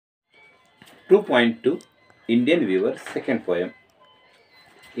2.2 Indian Weaver, second poem.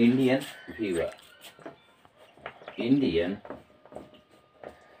 Indian Weaver. Indian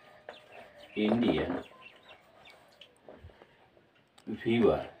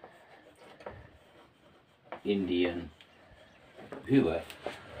Weaver. Indian Weaver.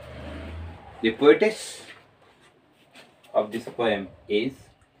 The poetess of this poem is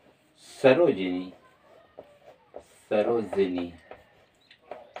Sarojini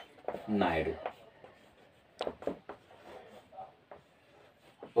Naidu.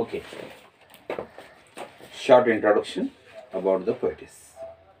 Okay, short introduction about the poetess.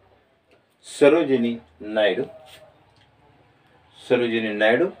 Sarojini Naidu. Sarojini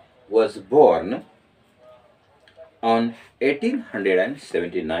Naidu was born on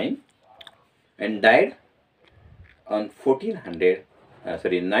 1879 and died on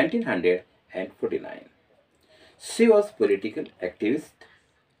 1949. She was political activist,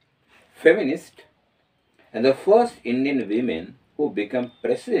 feminist, and the first Indian woman who became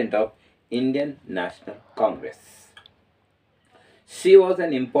president of Indian National Congress. She was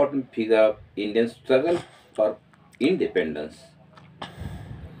an important figure of Indian struggle for independence.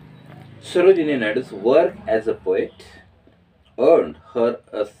 Sarojini Naidu's work as a poet earned her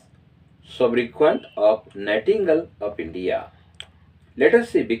a sobriquet of Nightingale of India. Later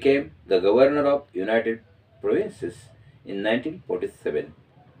she became the governor of United Provinces in 1947,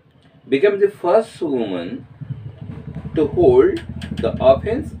 became the first woman to hold the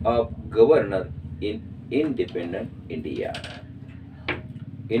office of governor in independent India.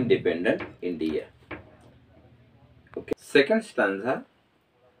 Independent India. Okay. Second stanza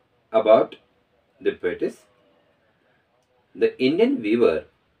about the poetess. The Indian Weaver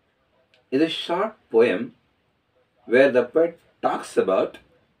is a short poem where the poet talks about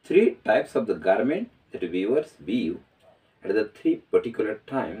three types of the garment that weavers weave at the three particular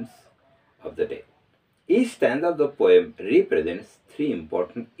times of the day. Each stanza of the poem represents three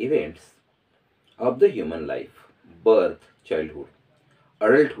important events of the human life: birth, childhood;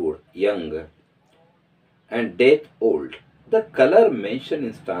 adulthood, young; and death, old. The color mentioned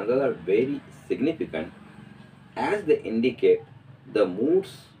in stanzas are very significant as they indicate the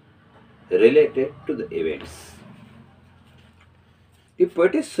moods related to the events. The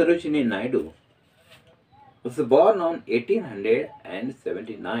poetess Sarojini Naidu was born on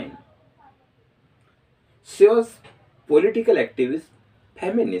 1879. She was political activist,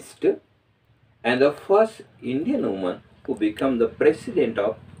 feminist, and the first Indian woman who became the president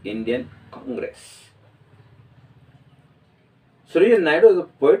of Indian Congress. Sarojini Naidu as a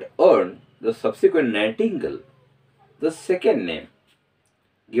poet earned the subsequent Nightingale. The second name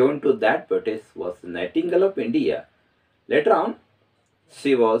given to that poetess was Nightingale of India. Later on,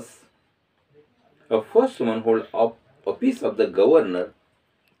 she was the first woman to hold office of the governor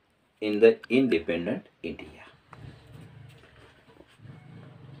in the independent India.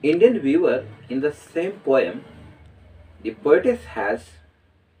 Indian Weaver, in the same poem, the poetess has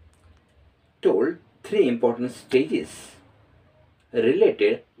told three important stages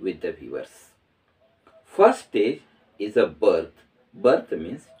related with the weavers. First stage is a birth. Birth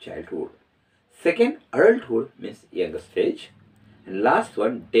means childhood. Second, adulthood means younger stage. And last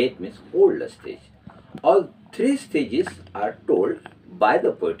one, death means older stage. All three stages are told by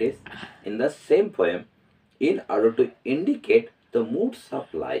the poetess in the same poem in order to indicate the moods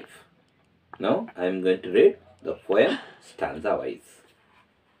of life. Now I am going to read the poem stanza wise.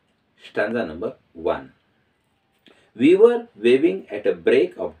 Stanza number 1. Weaver weaving at a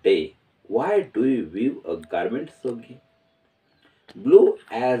break of day, why do you weave a garment so gay? Blue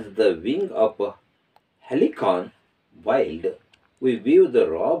as the wing of a helicon wild, we weave the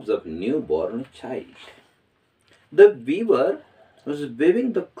robes of newborn child. The weaver was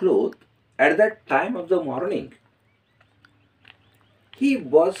weaving the cloth at that time of the morning. He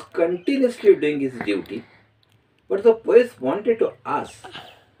was continuously doing his duty, but the poet wanted to ask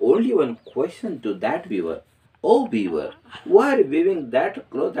only one question to that weaver. Oh weaver, why are you weaving that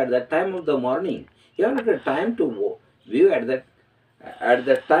cloth at the time of the morning? You have not the time to weave at the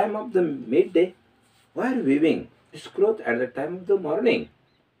time of the midday. Why are you weaving this cloth at the time of the morning?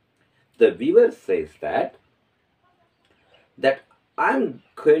 The weaver says that I'm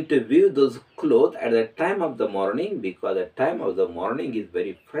going to weave those clothes at the time of the morning because the time of the morning is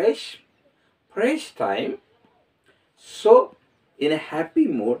very fresh time. So in a happy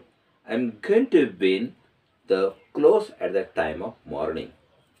mood, I'm going to weave the clothes at the time of morning.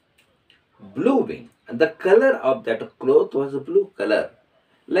 Blue wing, and the color of that cloth was a blue color,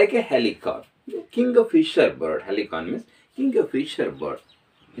 like a helicon. Kingfisher bird. Helicon means kingfisher bird.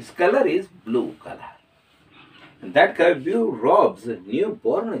 His color is blue color. And that color blue robes a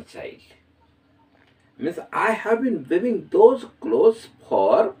newborn child. Means I have been weaving those clothes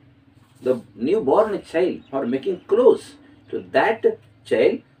for the newborn child, for making clothes to that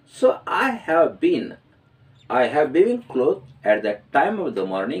child. So I have weaving clothes at that time of the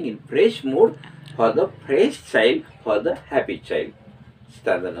morning in fresh mood for the fresh child, for the happy child.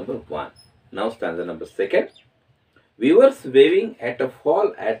 Stanza number 1. Now stanza number 2. Weavers weaving at a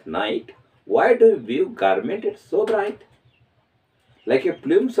fall at night. Why do you weave garmented so bright? Like a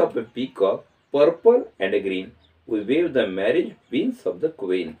plumes of a peacock, purple and green, we wave the marriage wings of the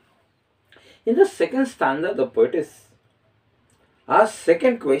queen. In the second stanza, the poetess asks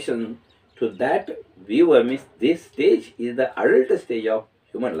second question to that viewer, means this stage is the adult stage of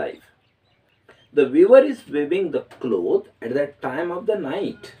human life. The viewer is weaving the cloth at the time of the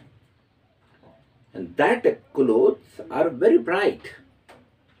night, and that clothes are very bright.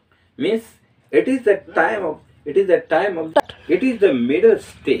 Means it is the time of it is the middle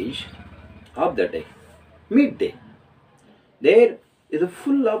stage of the day, midday. There is a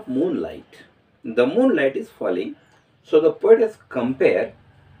full of moonlight. The moonlight is falling, so the poet has compared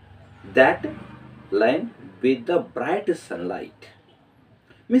that line with the bright sunlight.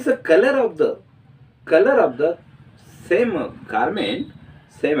 Means the color of the same garment,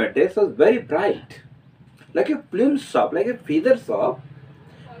 same dress was very bright, like a plumes of, like a feathers of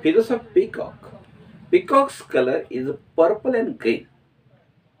peacock. Peacock's color is purple and green.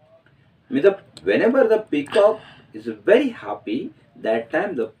 Whenever the peacock is very happy, that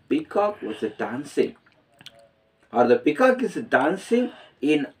time the peacock was dancing, or the peacock is dancing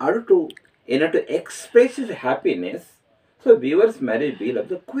in order to express his happiness. So weavers married wheel of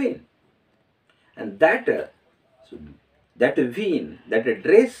the queen, and so that vein, that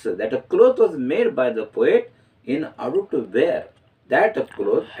dress, that cloth was made by the poet in order to wear that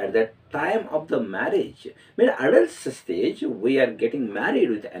cloth at the time of the marriage. When adult stage, we are getting married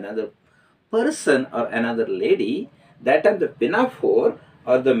with another person or another lady. That time the pinafore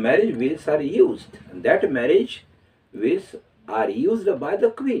or the marriage wheels are used, and that marriage wheels are used by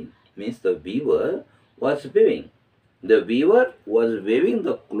the queen. Means the weaver was weaving. The weaver was weaving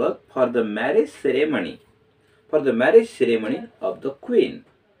the cloth for the marriage ceremony, of the queen.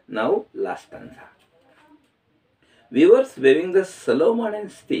 Now last stanza. Weavers weaving the Solomon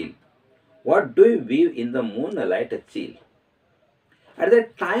and steel. What do you weave in the moonlight chill? At the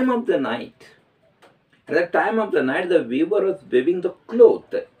time of the night, the weaver was weaving the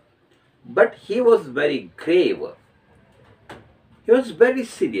cloth, but he was very grave. He was very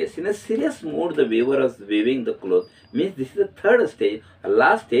serious. In a serious mood, the weaver was weaving the cloth. Means this is the third stage, a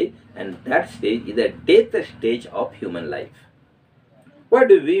last stage, and that stage is the death stage of human life. What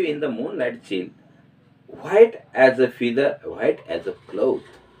do we weave in the moonlight chill? White as a feather, white as a cloth.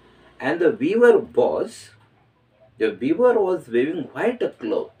 And the weaver was weaving white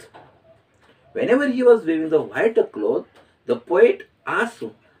cloth. Whenever he was weaving the white cloth, the poet asked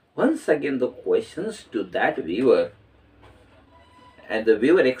once again the questions to that weaver. And the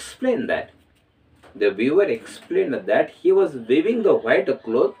weaver explained that. He was weaving the white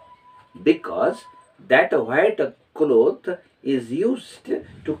cloth because that white cloth is used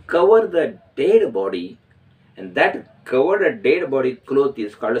to cover the dead body, and that covered dead body cloth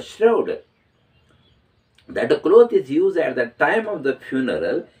is called a shroud. That cloth is used at the time of the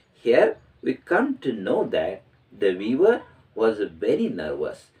funeral. Here we come to know that the weaver was very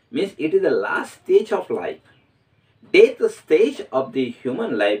nervous. Means it is the last stage of life. Death stage of the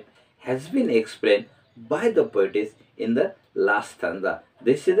human life has been explained by the poetess in the last stanza.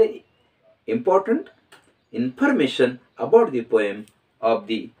 This is the important information about the poem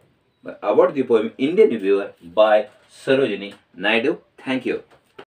Indian Weaver by Sarojini Naidu. Thank you.